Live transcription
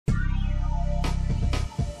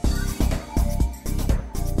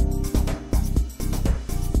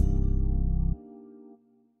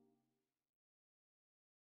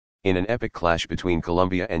In an epic clash between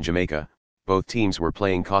Colombia and Jamaica, both teams were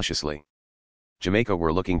playing cautiously. Jamaica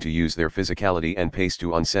were looking to use their physicality and pace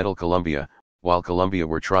to unsettle Colombia, while Colombia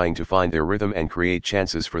were trying to find their rhythm and create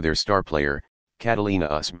chances for their star player, Catalina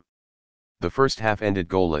Usm. The first half ended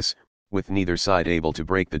goalless, with neither side able to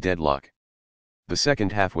break the deadlock. The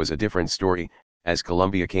second half was a different story, as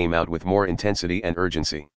Colombia came out with more intensity and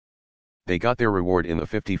urgency. They got their reward in the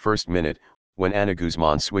 51st minute, when Ana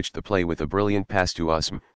Guzman switched the play with a brilliant pass to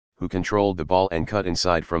Usm, who controlled the ball and cut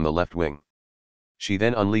inside from the left wing. She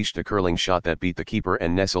then unleashed a curling shot that beat the keeper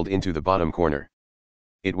and nestled into the bottom corner.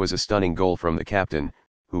 It was a stunning goal from the captain,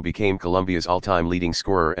 who became Colombia's all-time leading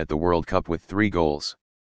scorer at the World Cup with 3 goals.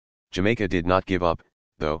 Jamaica did not give up,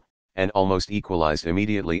 though, and almost equalized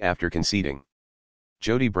immediately after conceding.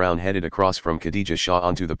 Jody Brown headed across from Khadija Shaw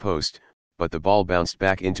onto the post, but the ball bounced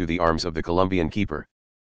back into the arms of the Colombian keeper.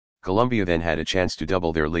 Colombia then had a chance to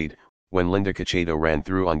double their lead, when Linda Cachado ran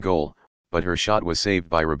through on goal, but her shot was saved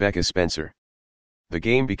by Rebecca Spencer. The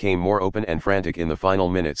game became more open and frantic in the final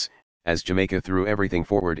minutes, as Jamaica threw everything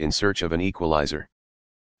forward in search of an equalizer.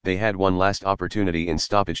 They had one last opportunity in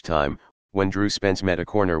stoppage time, when Drew Spence met a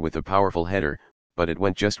corner with a powerful header, but it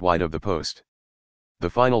went just wide of the post. The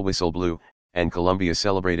final whistle blew, and Colombia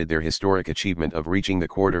celebrated their historic achievement of reaching the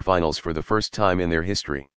quarter-finals for the first time in their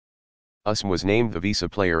history. Usm was named the Visa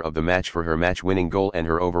Player of the Match for her match-winning goal and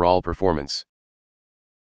her overall performance.